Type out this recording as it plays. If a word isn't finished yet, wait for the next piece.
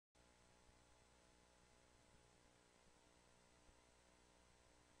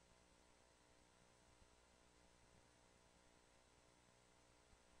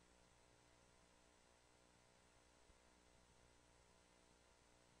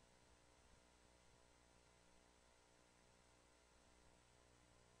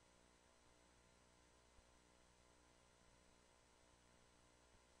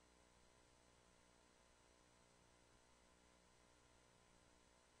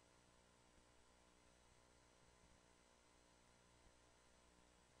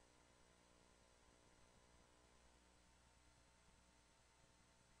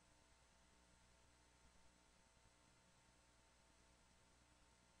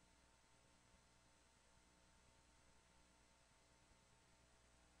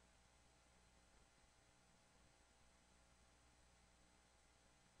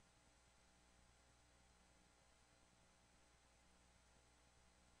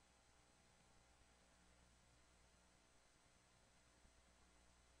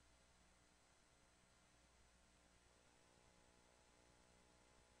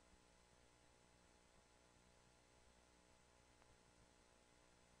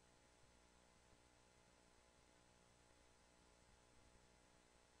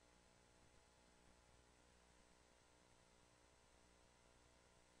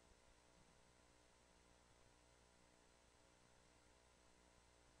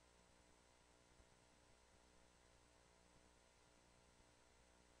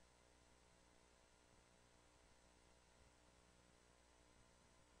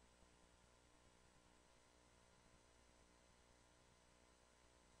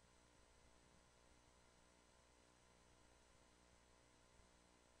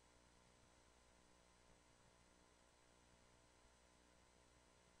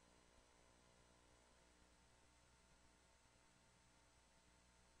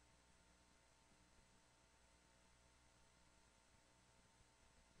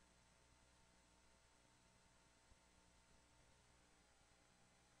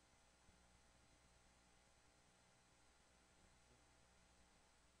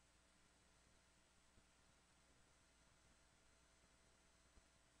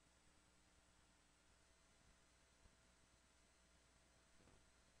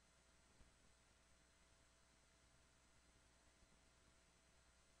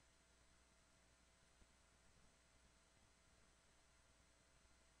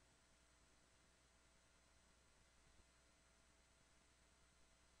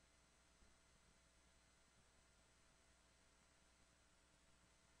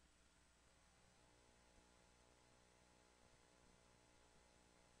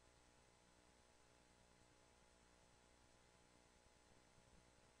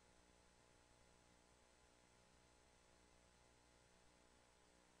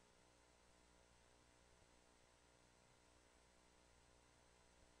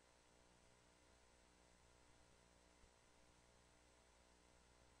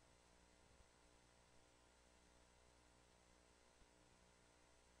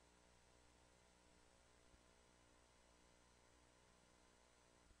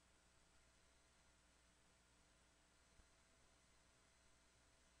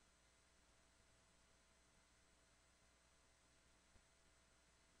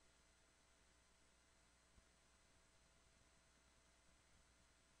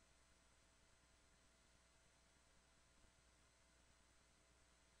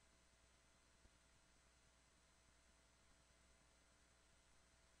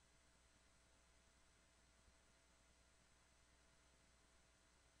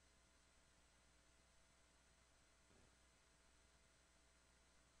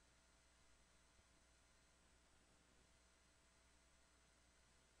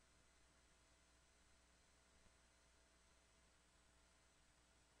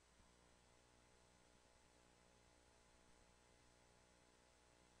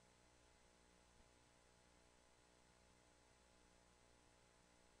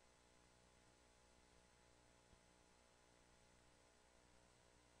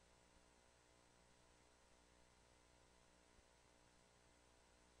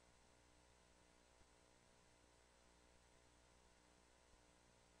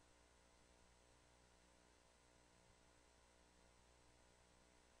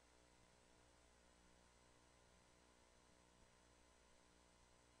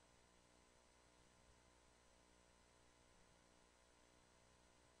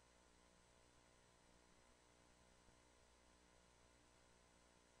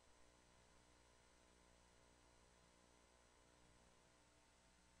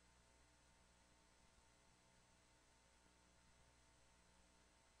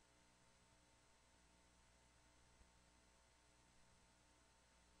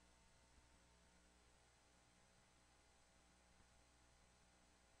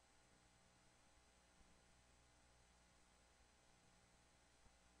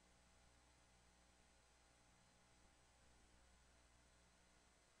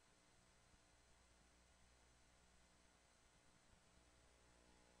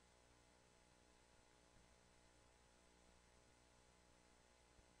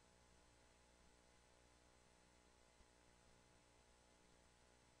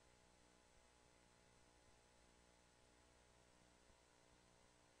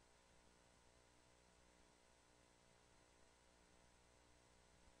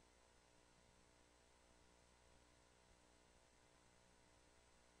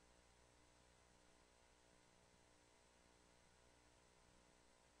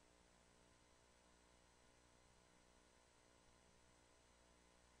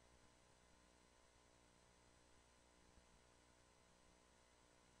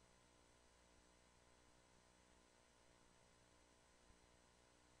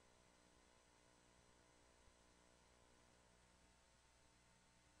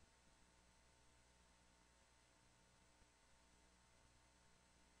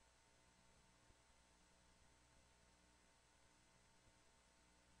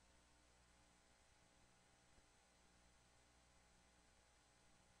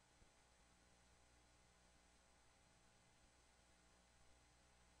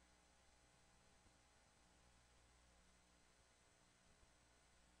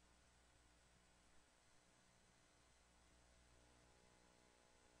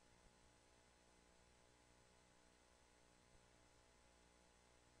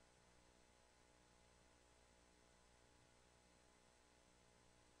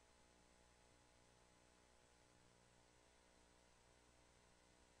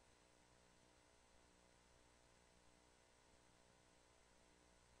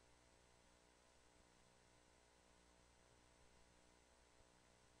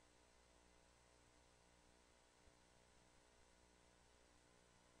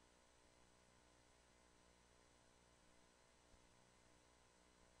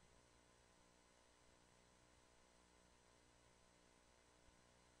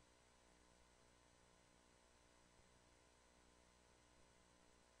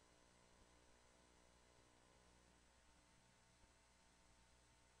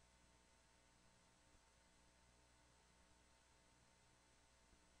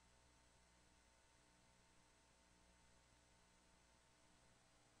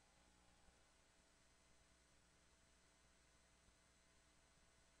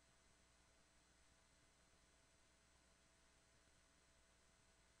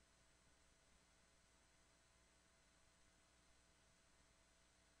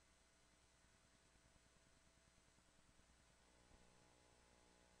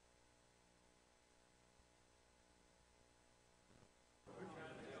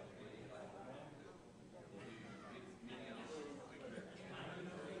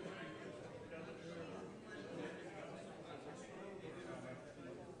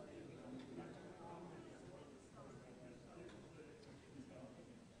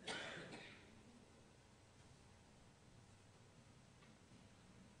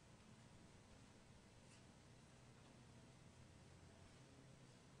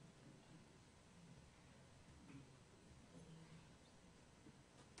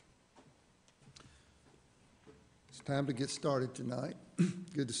Time to get started tonight.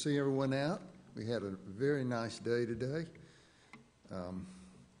 Good to see everyone out. We had a very nice day today. And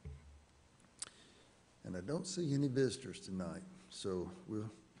I don't see any visitors tonight, so we're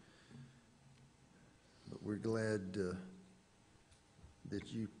glad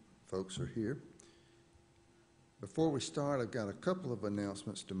that you folks are here. Before we start, I've got a couple of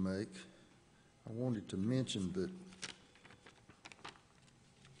announcements to make. I wanted to mention that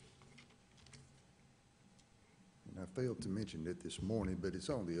I failed to mention it this morning, but it's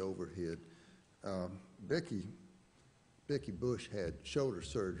on the overhead. Becky Bush had shoulder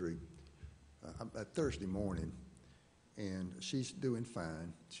surgery Thursday morning, and she's doing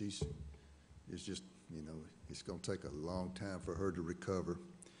fine. It's just, it's going to take a long time for her to recover.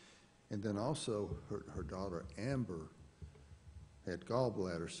 And then also her daughter Amber had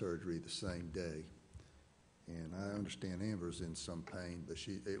gallbladder surgery the same day. And I understand Amber's in some pain, but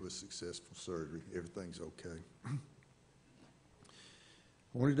it was successful surgery. Everything's okay.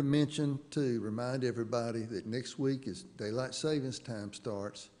 I wanted to remind everybody that next week is daylight savings time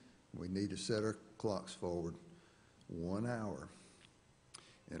starts. We need to set our clocks forward 1 hour.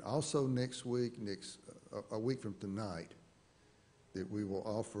 And also next week, a week from tonight, that we will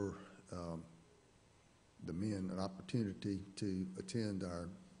offer the men an opportunity to attend our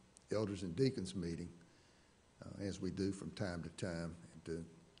elders and deacons meeting, as we do from time to time, and to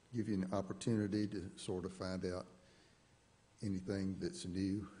give you an opportunity to sort of find out anything that's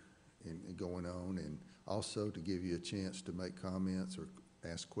new and going on, and also to give you a chance to make comments or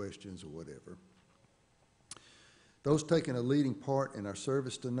ask questions or whatever. Those taking a leading part in our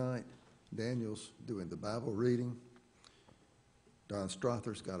service tonight: Daniel's doing the Bible reading, Don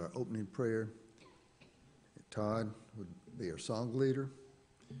Strother's got our opening prayer, Todd would be our song leader,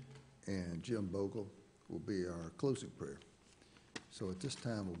 and Jim Bogle will be our closing prayer. So at this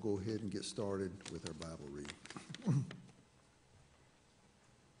time, we'll go ahead and get started with our Bible reading.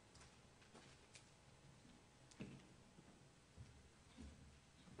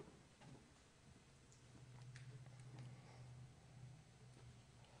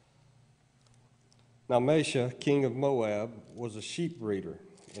 Now Mesha, king of Moab, was a sheep breeder,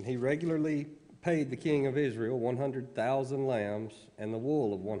 and he regularly paid the king of Israel 100,000 lambs and the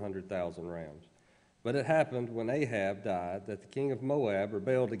wool of 100,000 rams. But it happened when Ahab died that the king of Moab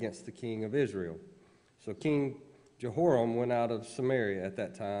rebelled against the king of Israel. So King Jehoram went out of Samaria at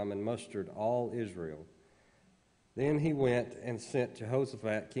that time and mustered all Israel. Then he went and sent to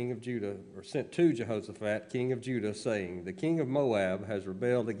Jehoshaphat, king of Judah, saying, "The king of Moab has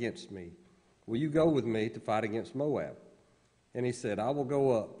rebelled against me. Will you go with me to fight against Moab?" And he said, "I will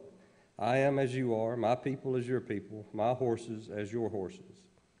go up. I am as you are, my people as your people, my horses as your horses."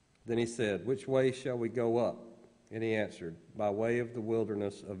 Then he said, "Which way shall we go up?" And he answered, "By way of the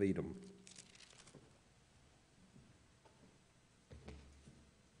wilderness of Edom."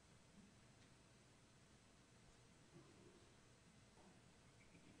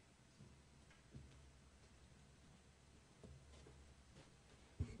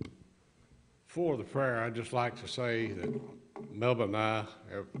 Before the prayer, I'd just like to say that Melba and I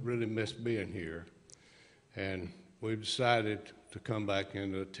have really missed being here, and we've decided to come back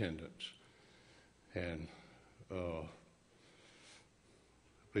into attendance and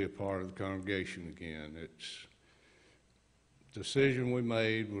be a part of the congregation again. It's the decision we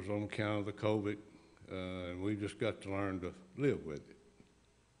made was on account of the COVID, and we just got to learn to live with it.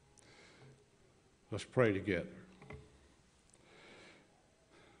 Let's pray together.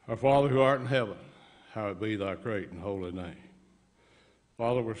 Our Father who art in heaven, hallowed be thy great and holy name.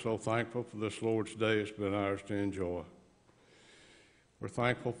 Father, we're so thankful for this Lord's Day. It's been ours to enjoy. We're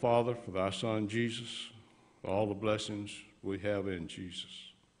thankful, Father, for thy Son, Jesus, for all the blessings we have in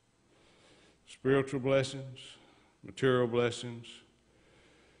Jesus. Spiritual blessings, material blessings,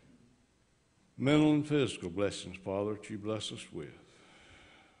 mental and physical blessings, Father, that you bless us with.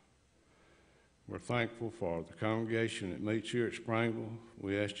 We're thankful for the congregation that meets here at Springville.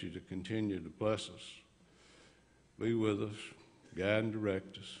 We ask you to continue to bless us, be with us, guide and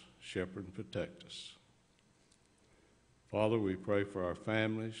direct us, shepherd and protect us. Father, we pray for our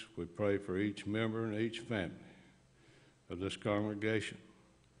families. We pray for each member and each family of this congregation.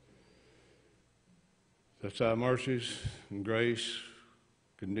 That thy mercies and grace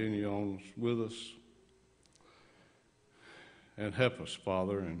continue on with us, and help us,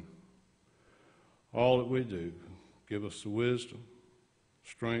 Father, in all that we do. Give us the wisdom,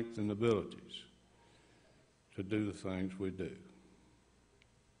 strength, and abilities to do the things we do.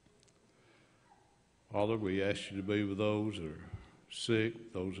 Father, we ask you to be with those that are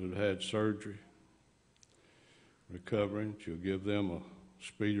sick, those that have had surgery, recovering, that you'll give them a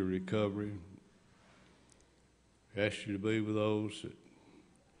speedy recovery We ask you to be with those that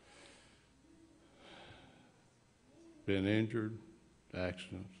been injured,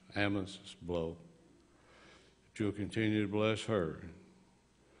 accidents, ambulances, blow. That you'll continue to bless her,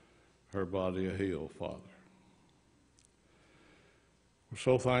 her body a heal, Father. We're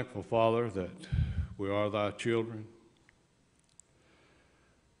so thankful, Father, that we are thy children,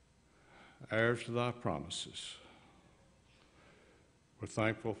 heirs to thy promises. We're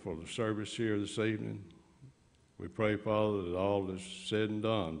thankful for the service here this evening. We pray, Father, that all that's said and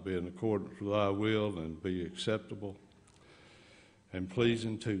done be in accordance with thy will and be acceptable and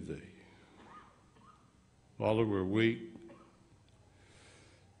pleasing to thee. Father, we're weak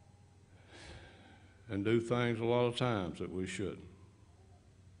and do things a lot of times that we shouldn't.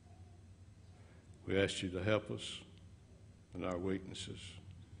 We ask you to help us in our weaknesses,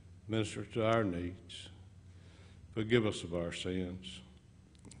 minister to our needs, forgive us of our sins.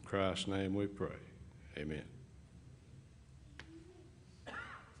 In Christ's name we pray. Amen.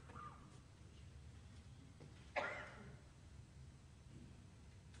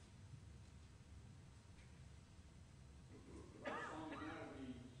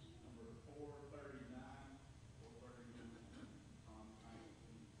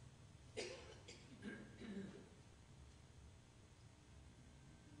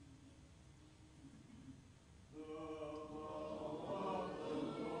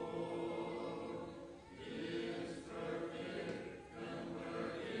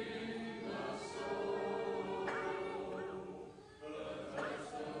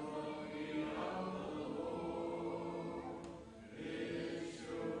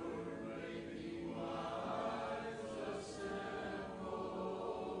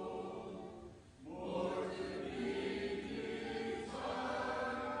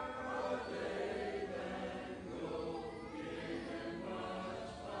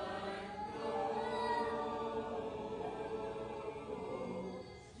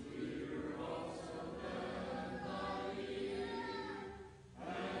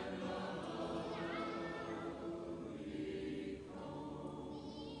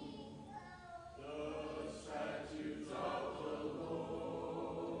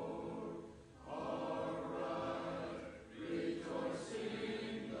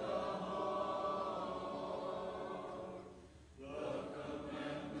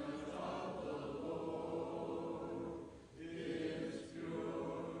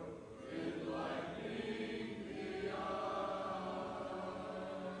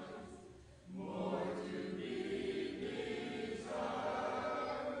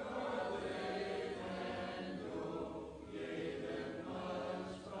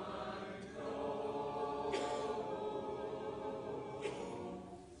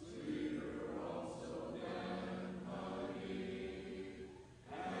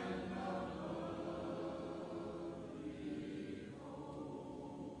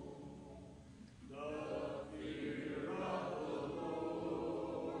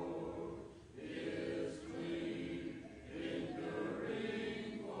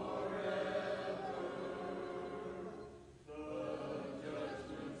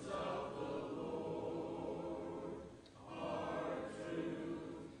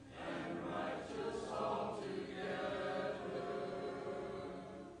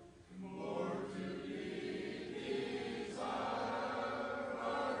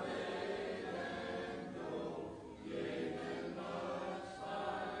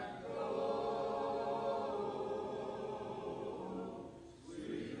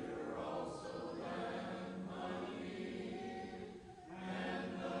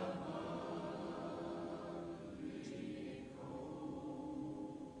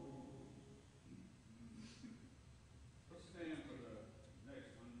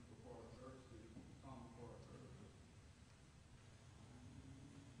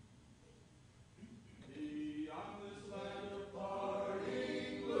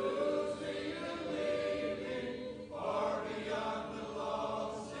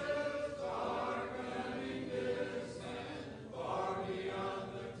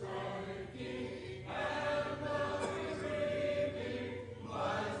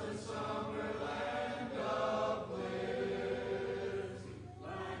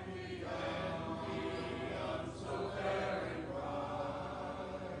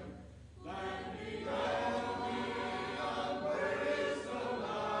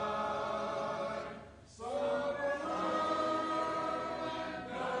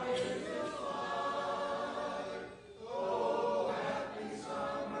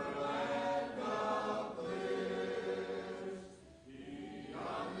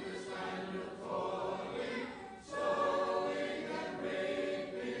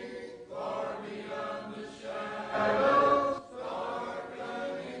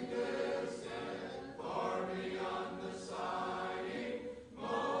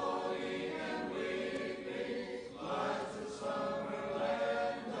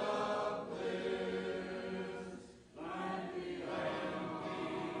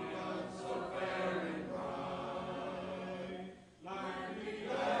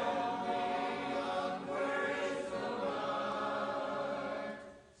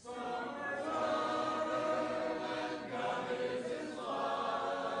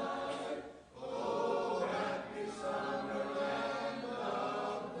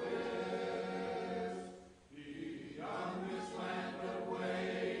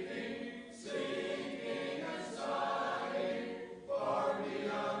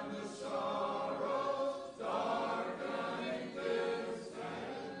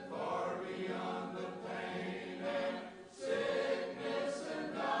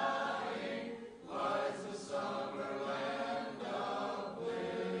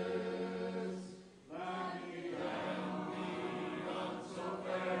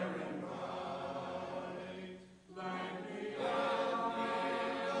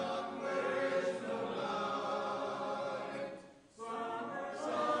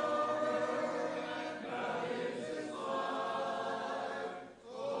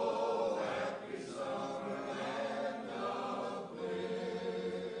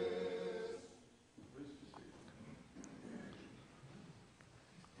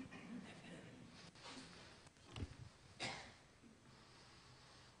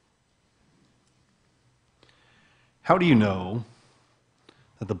 How do you know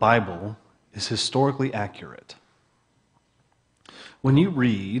that the Bible is historically accurate? When you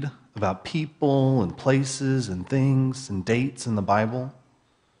read about people and places and things and dates in the Bible,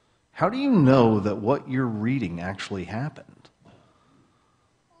 how do you know that what you're reading actually happened?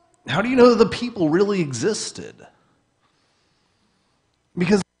 How do you know that the people really existed?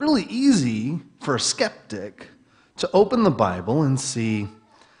 Because it's really easy for a skeptic to open the Bible and see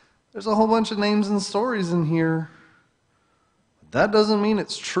there's a whole bunch of names and stories in here. That doesn't mean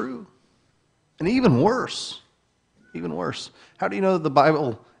it's true. And even worse, how do you know that the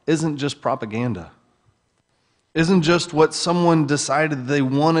Bible isn't just propaganda? Isn't just what someone decided they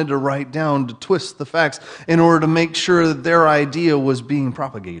wanted to write down to twist the facts in order to make sure that their idea was being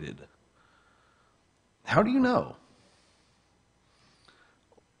propagated? How do you know?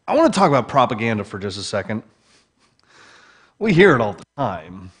 I want to talk about propaganda for just a second. We hear it all the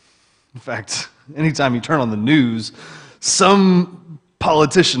time. In fact, anytime you turn on the news, some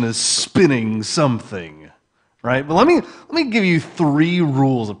politician is spinning something, right? But let me give you 3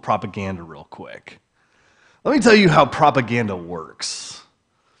 rules of propaganda real quick. Let me tell you how propaganda works.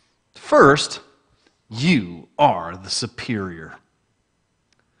 First, you are the superior.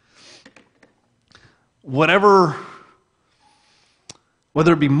 Whether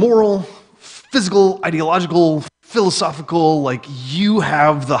it be moral, physical, ideological, philosophical, like you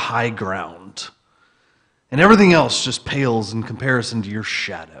have the high ground. And everything else just pales in comparison to your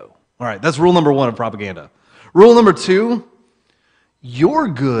shadow. All right, that's rule number 1 of propaganda. Rule number 2, your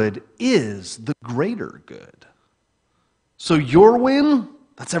good is the greater good. So your win,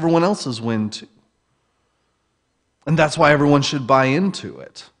 that's everyone else's win too. And that's why everyone should buy into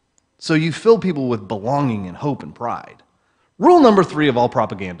it. So you fill people with belonging and hope and pride. Rule number 3 of all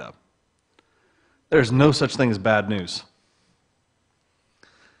propaganda, there's no such thing as bad news.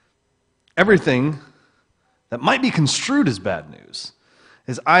 Everything that might be construed as bad news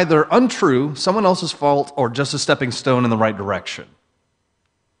is either untrue, someone else's fault, or just a stepping stone in the right direction.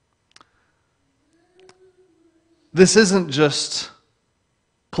 This isn't just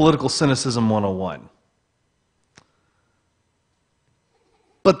political cynicism 101.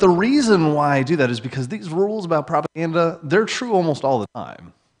 But the reason why I do that is because these rules about propaganda, they're true almost all the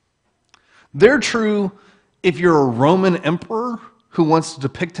time. They're true if you're a Roman emperor who wants to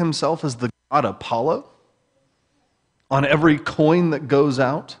depict himself as the god Apollo on every coin that goes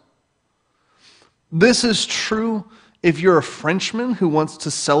out. This is true if you're a Frenchman who wants to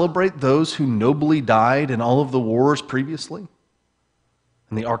celebrate those who nobly died in all of the wars previously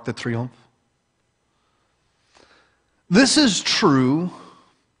in the Arc de Triomphe. This is true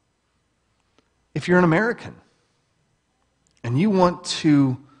if you're an American and you want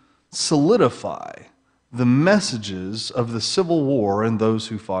to solidify the messages of the Civil War and those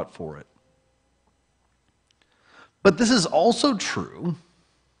who fought for it. But this is also true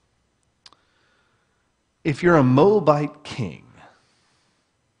if you're a Moabite king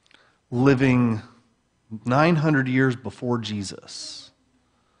living 900 years before Jesus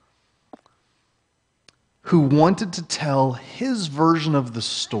who wanted to tell his version of the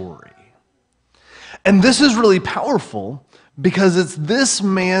story. And this is really powerful because it's this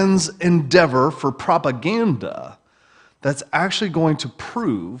man's endeavor for propaganda that's actually going to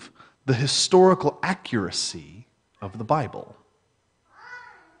prove the historical accuracy of the Bible.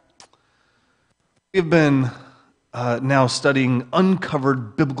 We've been now studying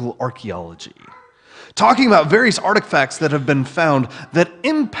uncovered biblical archaeology, talking about various artifacts that have been found that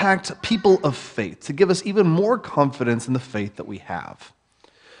impact people of faith to give us even more confidence in the faith that we have.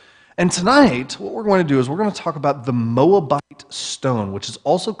 And tonight, what we're going to do is we're going to talk about the Moabite stone, which is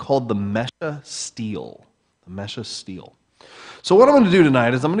also called the Mesha stele. The Mesha stele. So what I'm going to do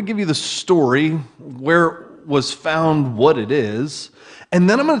tonight is I'm going to give you the story, where it was found, what it is, and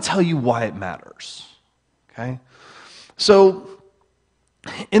then I'm going to tell you why it matters. Okay? So,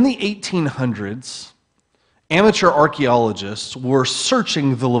 in the 1800s, amateur archaeologists were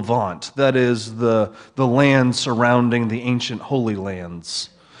searching the Levant, that is, the land surrounding the ancient Holy Lands.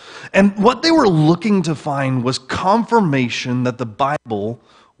 And what they were looking to find was confirmation that the Bible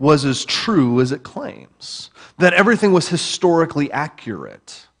was as true as it claims, that everything was historically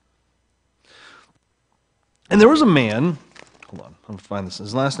accurate. And there was a man, hold on, I'm going to find this,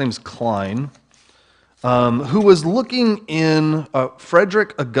 his last name is Klein, who was looking in,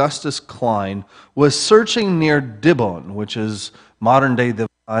 Frederick Augustus Klein was searching near Dibon, which is modern-day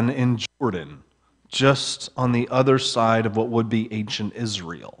Dibon in Jordan, just on the other side of what would be ancient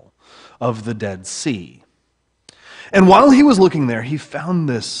Israel, of the Dead Sea. And while he was looking there, he found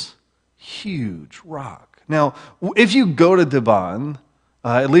this huge rock. Now, if you go to Dibon,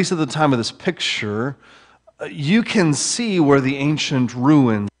 at least at the time of this picture, you can see where the ancient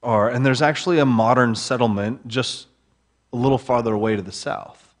ruins are, and there's actually a modern settlement just a little farther away to the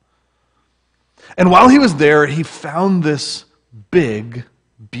south. And while he was there, he found this big,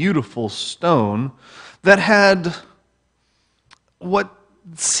 beautiful stone that had what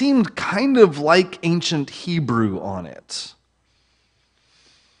seemed kind of like ancient Hebrew on it.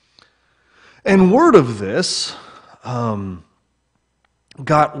 And word of this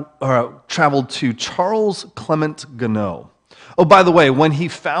traveled to Charles Clement Gounod. Oh, by the way, when he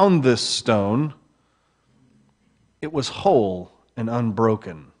found this stone, it was whole and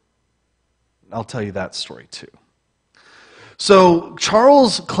unbroken. I'll tell you that story too. So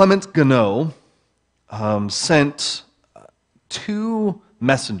Charles Clement Gounod sent two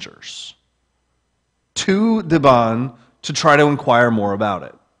messengers to Deban to try to inquire more about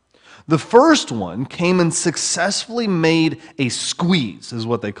it. The first one came and successfully made a squeeze, is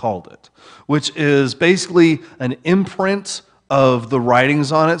what they called it, which is basically an imprint of the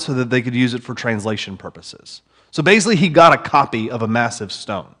writings on it so that they could use it for translation purposes. So basically he got a copy of a massive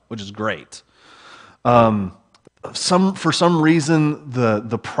stone, which is great. For some reason,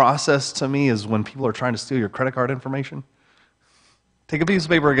 the process to me is when people are trying to steal your credit card information. Take a piece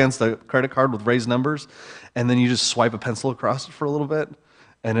of paper against a credit card with raised numbers, and then you just swipe a pencil across it for a little bit,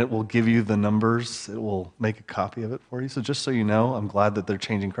 and it will give you the numbers. It will make a copy of it for you. So just so you know, I'm glad that they're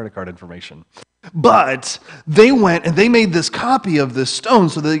changing credit card information. But they went and they made this copy of this stone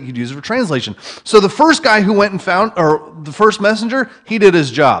so that they could use it for translation. So the first guy who went and found, or the first messenger, he did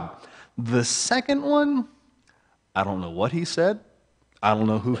his job. The second one, I don't know what he said. I don't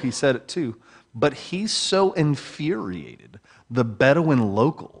know who he said it to. But he so infuriated the Bedouin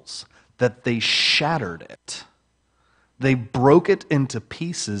locals that they shattered it. They broke it into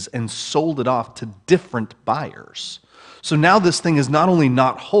pieces and sold it off to different buyers. So now this thing is not only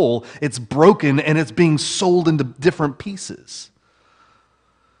not whole, it's broken and it's being sold into different pieces.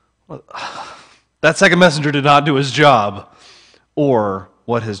 That second messenger did not do his job, or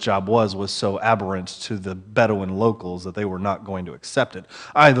what his job was so aberrant to the Bedouin locals that they were not going to accept it.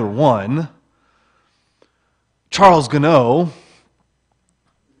 Either one, Charles Gounod,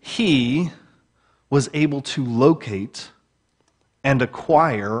 he was able to locate and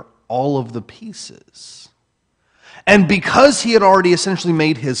acquire all of the pieces. And because he had already essentially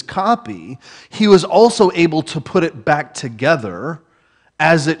made his copy, he was also able to put it back together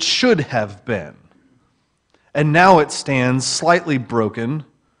as it should have been. And now it stands slightly broken,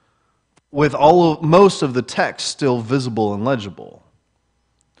 with most of the text still visible and legible.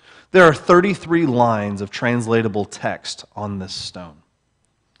 There are 33 lines of translatable text on this stone.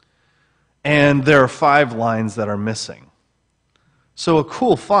 And there are 5 lines that are missing. So a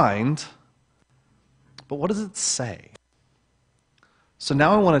cool find, but what does it say? So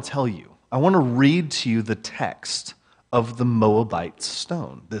now I want to tell you, I want to read to you the text of the Moabite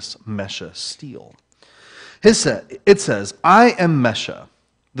stone, this Mesha stele. It says, I am Mesha,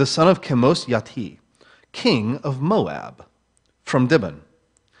 the son of Chemos Yati, king of Moab, from Dibon.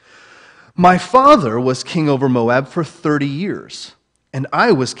 My father was king over Moab for 30 years, and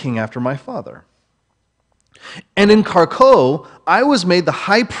I was king after my father. And in Carco, I was made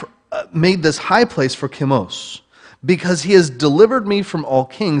this high place for Chemos, because he has delivered me from all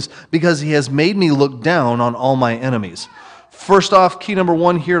kings, because he has made me look down on all my enemies. First off, key number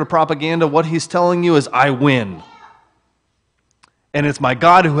 1 here to propaganda, what he's telling you is, I win. And it's my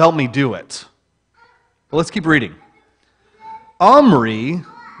God who helped me do it. But let's keep reading. Omri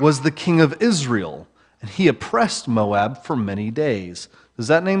was the king of Israel, and he oppressed Moab for many days. Does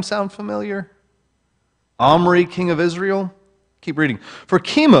that name sound familiar? Omri, king of Israel? Keep reading. For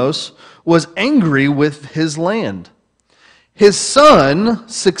Chemos was angry with his land. His son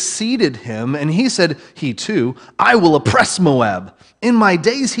succeeded him, and he said, he too, I will oppress Moab. In my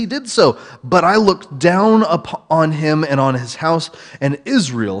days he did so, but I looked down upon him and on his house, and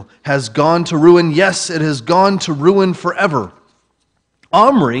Israel has gone to ruin. Yes, it has gone to ruin forever.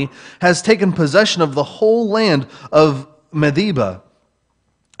 Omri has taken possession of the whole land of Medeba,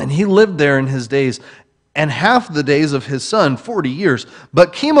 and he lived there in his days, and half the days of his son, 40 years.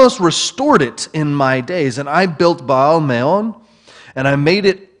 But Chemos restored it in my days, and I built Baal Meon, and I made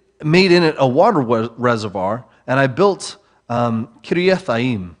in it a water reservoir, and I built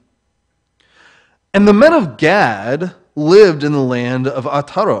Kiriathaim. And the men of Gad lived in the land of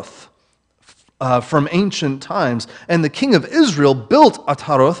Ataroth from ancient times, and the king of Israel built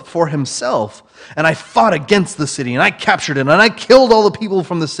Ataroth for himself. And I fought against the city, and I captured it, and I killed all the people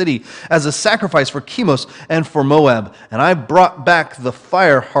from the city as a sacrifice for Chemos and for Moab. And I brought back the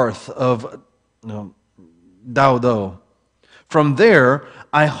fire hearth of Daudo From there,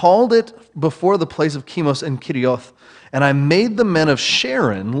 I hauled it before the place of Chemos and Kirioth, and I made the men of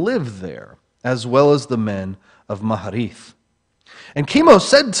Sharon live there, as well as the men of Maharith. And Chemos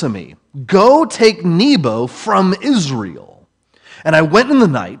said to me, go take Nebo from Israel. And I went in the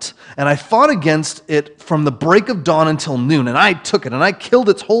night, and I fought against it from the break of dawn until noon, and I took it, and I killed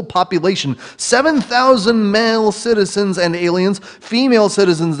its whole population, 7,000 male citizens and aliens, female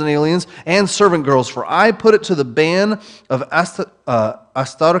citizens and aliens, and servant girls, for I put it to the ban of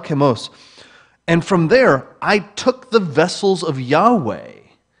Astarchemos. And from there I took the vessels of Yahweh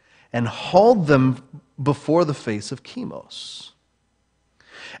and hauled them before the face of Chemos.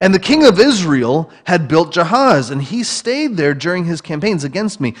 And the king of Israel had built Jahaz, and he stayed there during his campaigns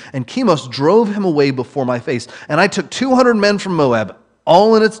against me. And Chemos drove him away before my face. And I took 200 men from Moab,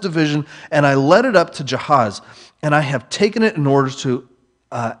 all in its division, and I led it up to Jahaz. And I have taken it in order to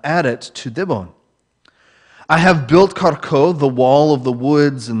add it to Dibon. I have built Karko, the wall of the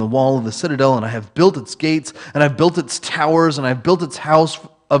woods and the wall of the citadel, and I have built its gates, and I've built its towers, and I've built its house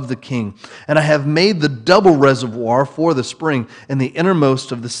of the king. And I have made the double reservoir for the spring in the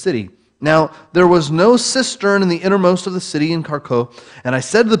innermost of the city. Now, there was no cistern in the innermost of the city in Karko. And I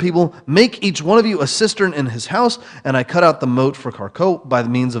said to the people, make each one of you a cistern in his house. And I cut out the moat for Karko by the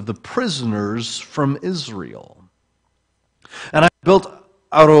means of the prisoners from Israel. And I built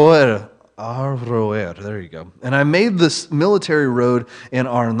Aroer, there you go. And I made this military road in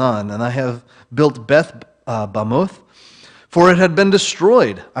Arnon. And I have built Beth Bamoth, for it had been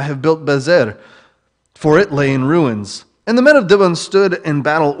destroyed. I have built Bezer, for it lay in ruins. And the men of Dibon stood in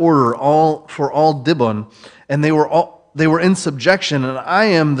battle order for all Dibon, and they were in subjection, and I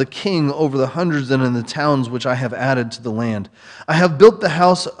am the king over the hundreds and in the towns which I have added to the land. I have built the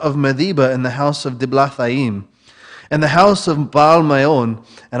house of Medeba and the house of Diblathaim, and the house of Baal-Maon,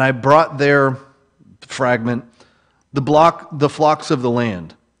 and I brought there, fragment, the flocks of the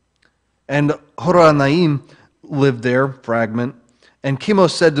land. And Horonaim lived there, fragment. And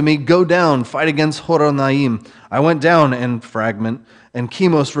Chemos said to me, go down, fight against Horonaim. I went down, and fragment, and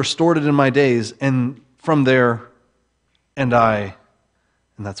Chemos restored it in my days, and from there, and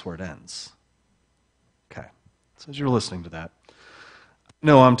that's where it ends. Okay, so as you're listening to that,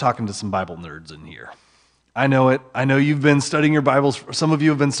 no, I'm talking to some Bible nerds in here. I know it. I know you've been studying your Bibles. Some of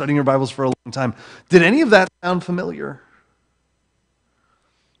you have been studying your Bibles for a long time. Did any of that sound familiar?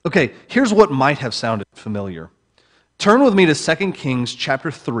 Okay, here's what might have sounded familiar. Turn with me to 2 Kings chapter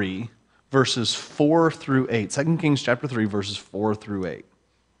 3, verses 4 through 8. 2 Kings chapter 3, verses 4 through 8.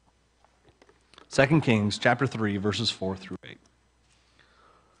 2 Kings chapter 3, verses 4 through 8.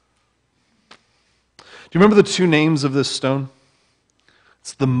 Do you remember the two names of this stone?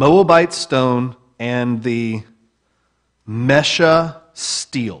 It's the Moabite stone and the Mesha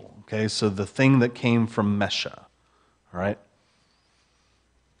steel. Okay, so the thing that came from Mesha. All right?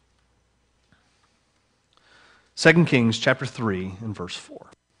 2 Kings chapter 3 and verse 4.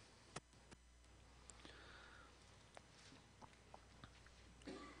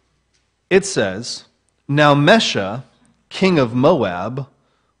 It says, now Mesha, king of Moab,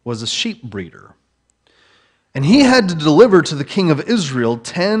 was a sheep breeder. And he had to deliver to the king of Israel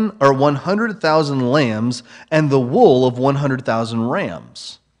 100,000 lambs and the wool of 100,000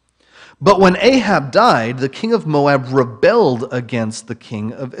 rams. But when Ahab died, the king of Moab rebelled against the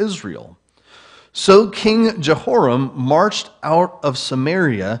king of Israel. So King Jehoram marched out of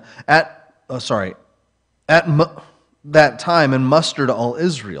Samaria at that time and mustered all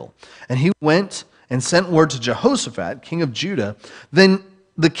Israel. And he went and sent word to Jehoshaphat, king of Judah, then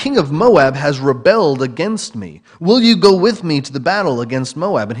the king of Moab has rebelled against me. Will you go with me to the battle against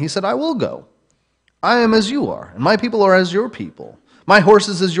Moab? And he said, I will go. I am as you are, and my people are as your people. My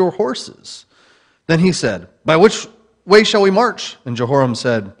horses as your horses. Then he said, by which way shall we march? And Jehoram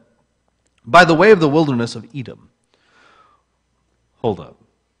said, by the way of the wilderness of Edom. Hold up.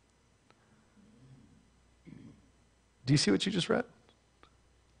 Do you see what you just read?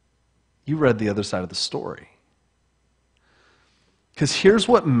 You read the other side of the story. Because here's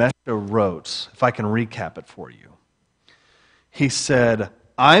what Mesha wrote, if I can recap it for you. He said,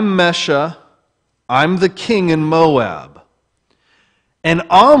 I'm Mesha, I'm the king in Moab. And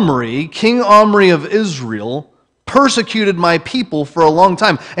Omri, King Omri of Israel, persecuted my people for a long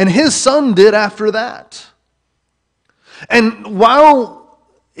time. And his son did after that. And while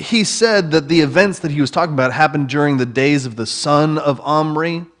he said that the events that he was talking about happened during the days of the son of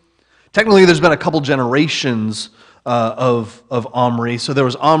Omri, technically there's been a couple generations of Omri. So there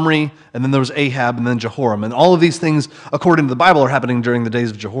was Omri, and then there was Ahab, and then Jehoram. And all of these things, according to the Bible, are happening during the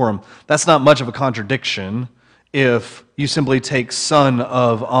days of Jehoram. That's not much of a contradiction if you simply take son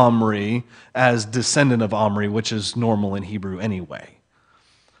of Omri as descendant of Omri, which is normal in Hebrew anyway.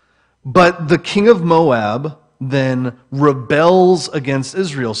 But the king of Moab then rebels against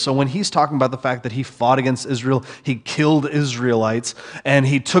Israel. So when he's talking about the fact that he fought against Israel, he killed Israelites, and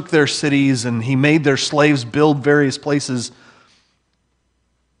he took their cities, and he made their slaves build various places,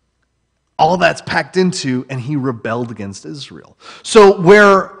 all that's packed into, and he rebelled against Israel. So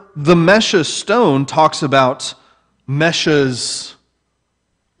where the Mesha stone talks about Mesha's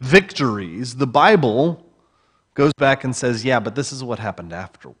victories, the Bible goes back and says, yeah, but this is what happened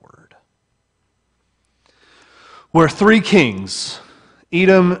afterward. Where three kings,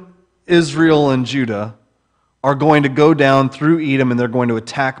 Edom, Israel, and Judah, are going to go down through Edom and they're going to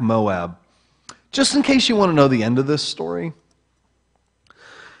attack Moab. Just in case you want to know the end of this story,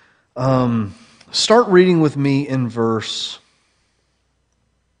 start reading with me in verse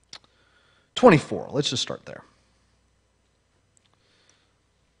 24. Let's just start there.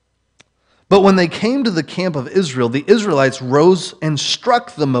 But when they came to the camp of Israel, the Israelites rose and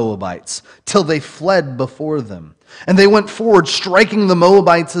struck the Moabites till they fled before them. And they went forward, striking the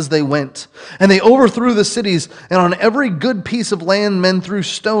Moabites as they went. And they overthrew the cities, and on every good piece of land men threw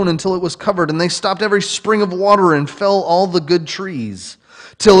stone until it was covered. And they stopped every spring of water and fell all the good trees,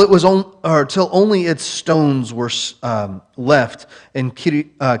 till only its stones were left in Kir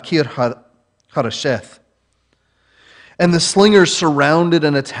Hareseth. And the slingers surrounded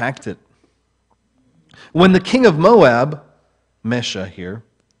and attacked it. When the king of Moab, Mesha here,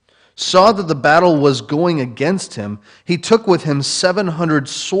 saw that the battle was going against him, he took with him 700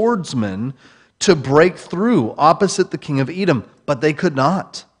 swordsmen to break through opposite the king of Edom, but they could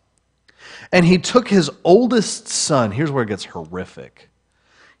not. And he took his oldest son, here's where it gets horrific.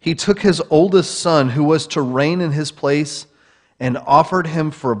 He took his oldest son, who was to reign in his place, and offered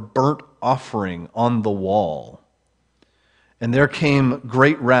him for a burnt offering on the wall. And there came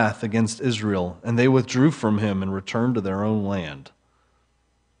great wrath against Israel, and they withdrew from him and returned to their own land.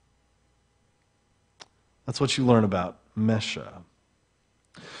 That's what you learn about Mesha.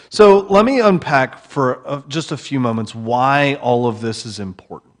 So let me unpack for just a few moments why all of this is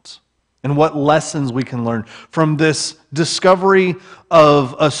important and what lessons we can learn from this discovery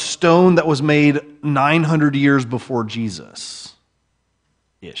of a stone that was made 900 years before Jesus-ish.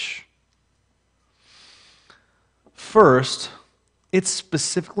 First, it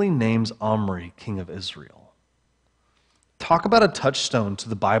specifically names Omri, king of Israel. Talk about a touchstone to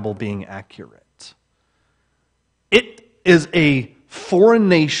the Bible being accurate. It is a foreign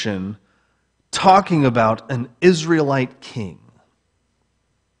nation talking about an Israelite king.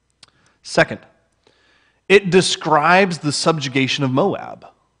 Second, it describes the subjugation of Moab.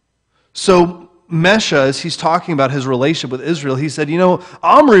 So Mesha, as he's talking about his relationship with Israel, he said,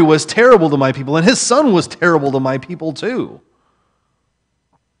 Omri was terrible to my people, and his son was terrible to my people too.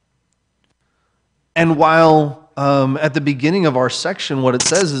 And while at the beginning of our section, what it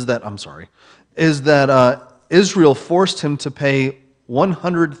says is that, Israel forced him to pay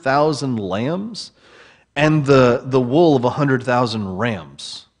 100,000 lambs and the wool of 100,000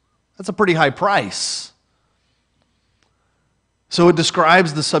 rams. That's a pretty high price. So it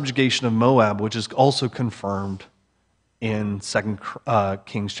describes the subjugation of Moab, which is also confirmed in 2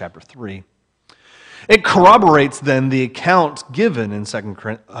 Kings chapter 3. It corroborates then the account given in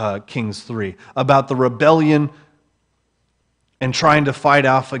 2 Kings 3 about the rebellion and trying to fight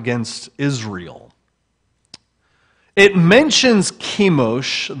off against Israel. It mentions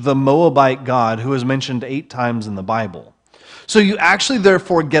Chemosh, the Moabite god, who is mentioned 8 times in the Bible. So you actually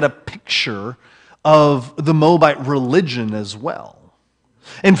therefore get a picture of the Moabite religion as well.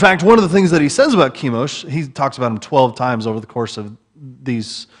 In fact, one of the things that he says about Chemosh, he talks about him 12 times over the course of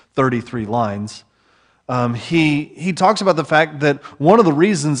these 33 lines. He talks about the fact that one of the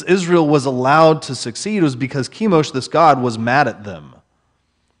reasons Israel was allowed to succeed was because Chemosh, this god, was mad at them.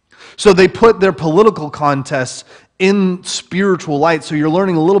 So they put their political contests in spiritual light. So you're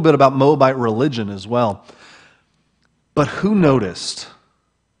learning a little bit about Moabite religion as well. But who noticed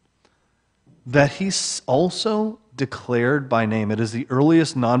that he's also declared by name? It is the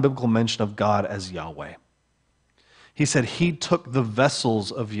earliest non-biblical mention of God as Yahweh. He said he took the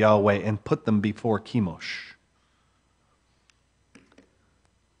vessels of Yahweh and put them before Chemosh.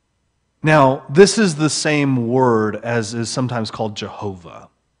 Now, this is the same word as is sometimes called Jehovah.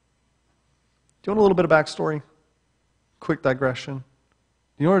 Do you want a little bit of backstory? Quick digression.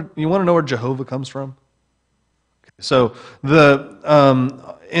 You want to know where Jehovah comes from? So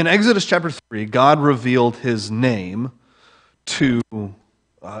in Exodus chapter 3, God revealed his name to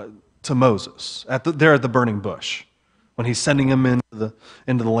Moses there at the burning bush. when he's sending them into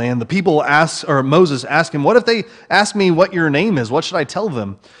the land. The people ask, or Moses asked him, what if they ask me what your name is? What should I tell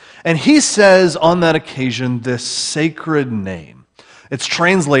them? And he says on that occasion this sacred name. It's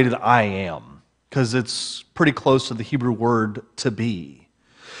translated I am, because it's pretty close to the Hebrew word to be.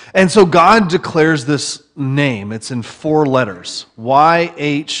 And so God declares this name. It's in 4 letters.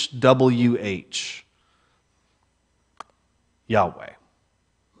 YHWH. Yahweh.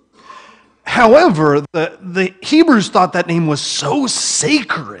 However, the Hebrews thought that name was so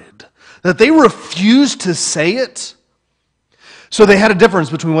sacred that they refused to say it. So they had a difference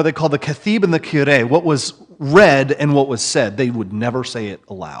between what they called the kathib and the kireh, what was read and what was said. They would never say it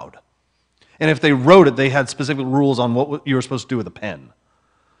aloud. And if they wrote it, they had specific rules on what you were supposed to do with a pen.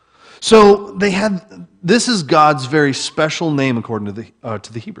 So this is God's very special name according to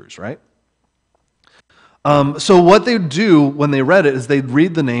the Hebrews, right? So what they would do when they read it is they'd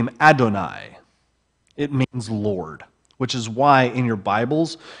read the name Adonai. It means Lord, which is why in your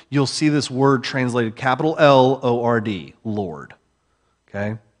Bibles you'll see this word translated capital L-O-R-D, Lord.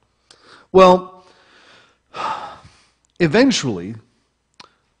 Okay? Well, eventually,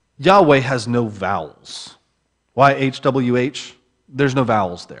 Yahweh has no vowels. Y-H-W-H, there's no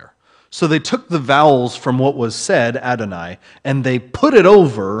vowels there. So they took the vowels from what was said, Adonai, and they put it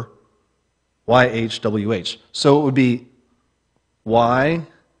over Y-H-W-H. So it would be Y-E-H-O-W-A-H.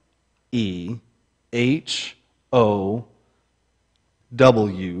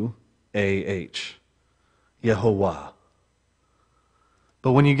 Yehovah.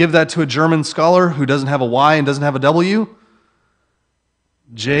 But when you give that to a German scholar who doesn't have a Y and doesn't have a W,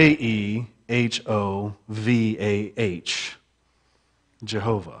 J-E-H-O-V-A-H.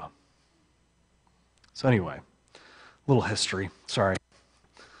 Jehovah. So anyway, a little history. Sorry.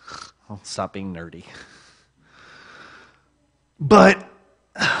 I'll stop being nerdy. But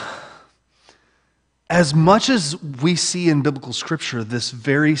as much as we see in biblical scripture this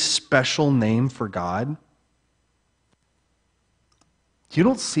very special name for God, you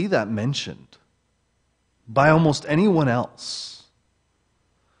don't see that mentioned by almost anyone else.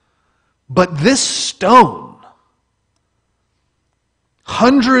 But this stone,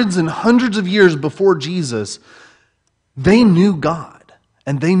 hundreds and hundreds of years before Jesus, they knew God,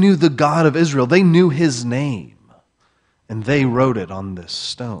 and they knew the God of Israel. They knew His name, and they wrote it on this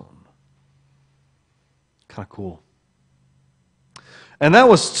stone. Kind of cool. And that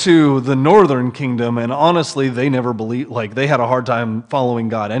was to the northern kingdom, and honestly, they never believed, they had a hard time following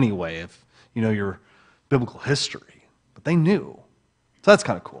God anyway, if you know your biblical history. But they knew. So that's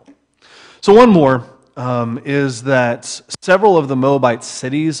kind of cool. So one more is that several of the Moabite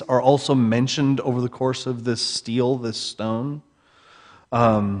cities are also mentioned over the course of this stone,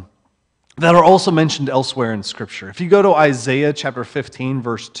 that are also mentioned elsewhere in Scripture. If you go to Isaiah chapter 15,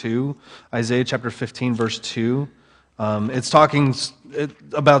 verse 2, it's talking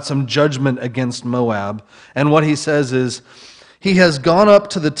about some judgment against Moab. And what he says is, he has gone up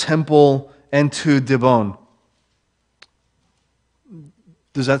to the temple and to Dibon.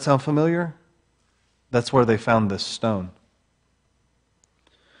 Does that sound familiar? That's where they found this stone.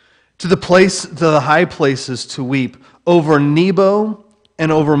 To the high places to weep. Over Nebo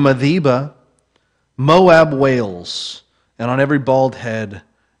and over Medeba, Moab wails, and on every bald head,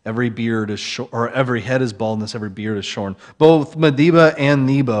 every beard is every head is baldness, every beard is shorn. Both Medeba and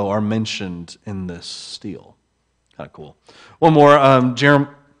Nebo are mentioned in this stele. Kind of cool. One more,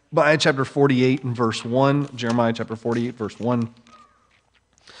 Jeremiah chapter 48 and verse 1. Jeremiah chapter 48, verse 1.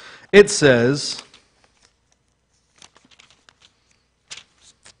 It says,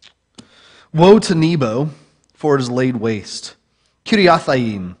 "Woe to Nebo, for it is laid waste.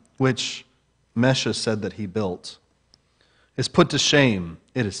 Kiriathaim, which Mesha said that he built, is put to shame,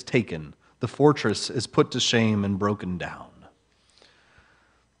 it is taken. The fortress is put to shame and broken down."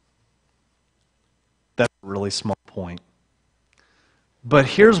 That's a really small point. But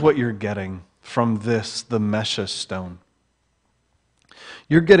here's what you're getting from this, the Mesha stone.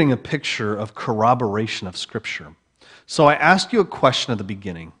 You're getting a picture of corroboration of Scripture. So I asked you a question at the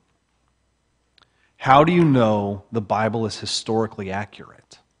beginning. How do you know the Bible is historically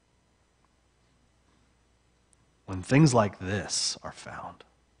accurate? When things like this are found,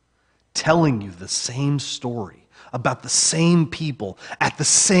 telling you the same story about the same people at the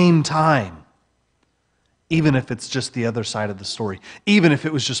same time, even if it's just the other side of the story, even if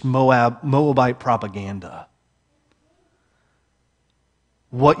it was just Moabite propaganda.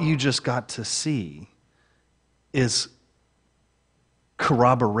 What you just got to see is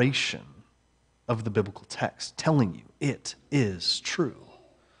corroboration of the biblical text, telling you it is true.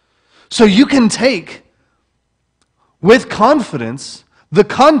 So you can take, with confidence, the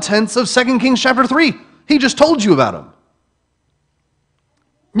contents of 2 Kings chapter 3. He just told you about them.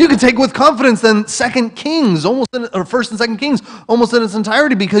 You can take with confidence then Second Kings, or First and Second Kings, almost in its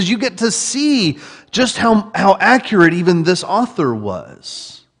entirety, because you get to see just how accurate even this author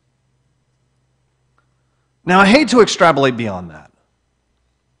was. Now, I hate to extrapolate beyond that,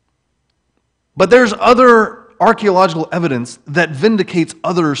 but there's other archaeological evidence that vindicates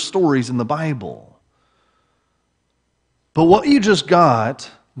other stories in the Bible. But what you just got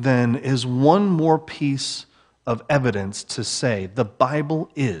then is one more piece of evidence to say the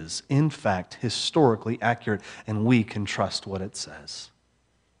Bible is, in fact, historically accurate, and we can trust what it says.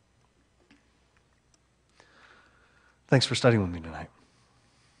 Thanks for studying with me tonight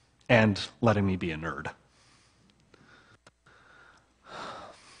and letting me be a nerd.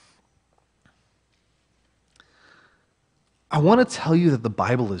 I want to tell you that the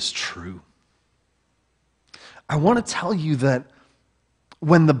Bible is true. I want to tell you that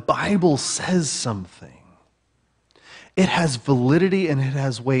when the Bible says something, it has validity and it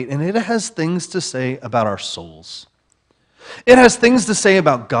has weight, and it has things to say about our souls. It has things to say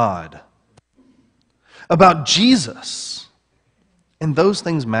about God, about Jesus, and those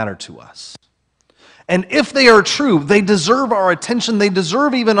things matter to us. And if they are true, they deserve our attention. They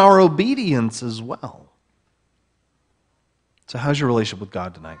deserve even our obedience as well. So how's your relationship with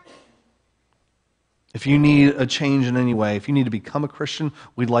God tonight? If you need a change in any way, if you need to become a Christian,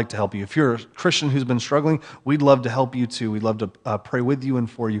 we'd like to help you. If you're a Christian who's been struggling, we'd love to help you too. We'd love to pray with you and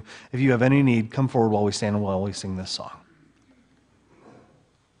for you. If you have any need, come forward while we stand and while we sing this song.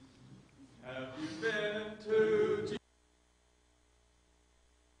 Have you been to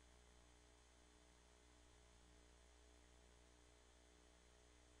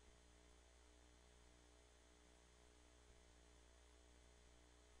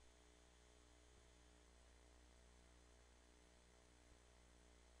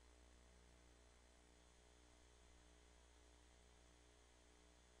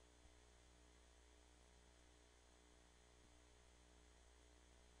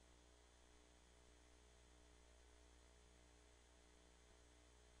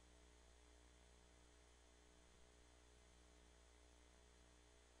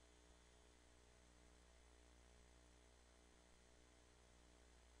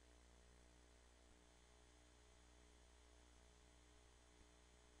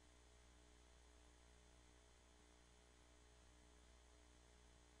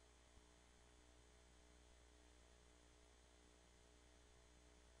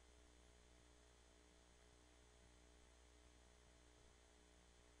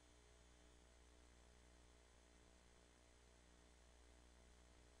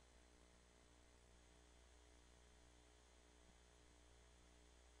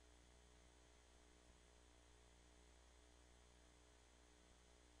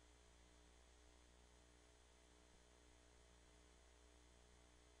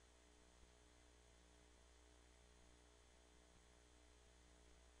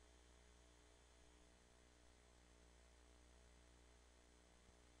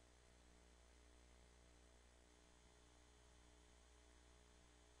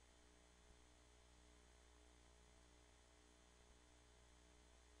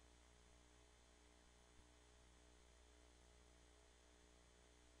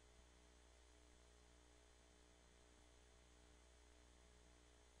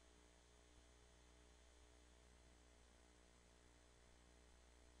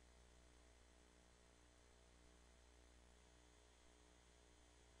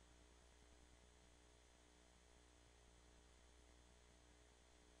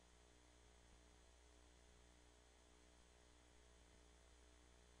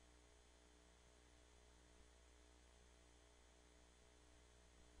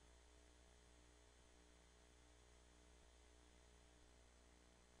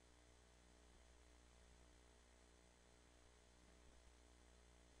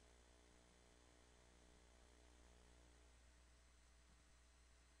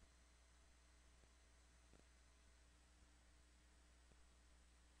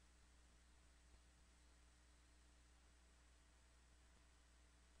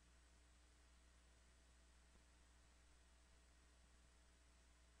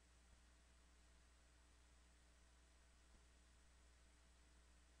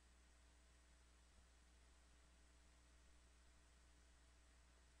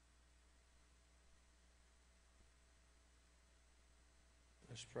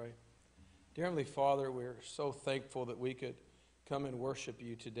Let's pray. Dear Heavenly Father, we're so thankful that we could come and worship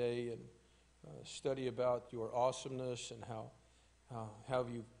you today and study about your awesomeness and how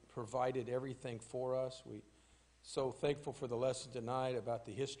you've provided everything for us. We're so thankful for the lesson tonight about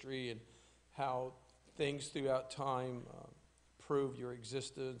the history and how things throughout time prove your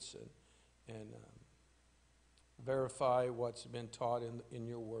existence and verify what's been taught in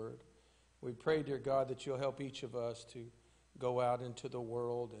your word. We pray, dear God, that you'll help each of us to go out into the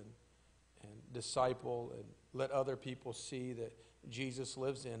world and disciple and let other people see that Jesus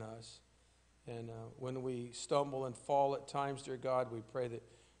lives in us. And when we stumble and fall at times, dear God, we pray that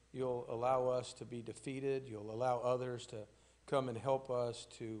you'll allow us to be defeated. You'll allow others to come and help us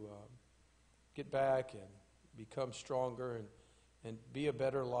to get back and become stronger and be a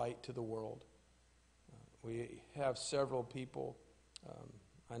better light to the world. We have several people,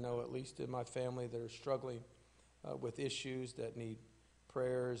 I know at least in my family, that are struggling with issues that need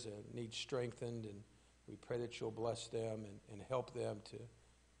prayers and need strengthened, and we pray that you'll bless them and help them to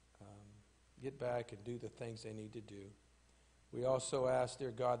get back and do the things they need to do. We also ask,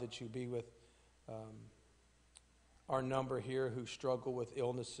 dear God, that you be with our number here who struggle with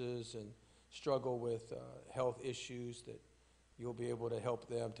illnesses and struggle with health issues, that you'll be able to help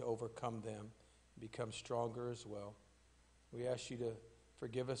them to overcome them, become stronger as well. We ask you to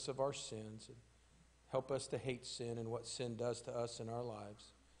forgive us of our sins and help us to hate sin and what sin does to us in our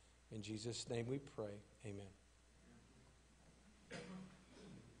lives. In Jesus' name we pray. Amen.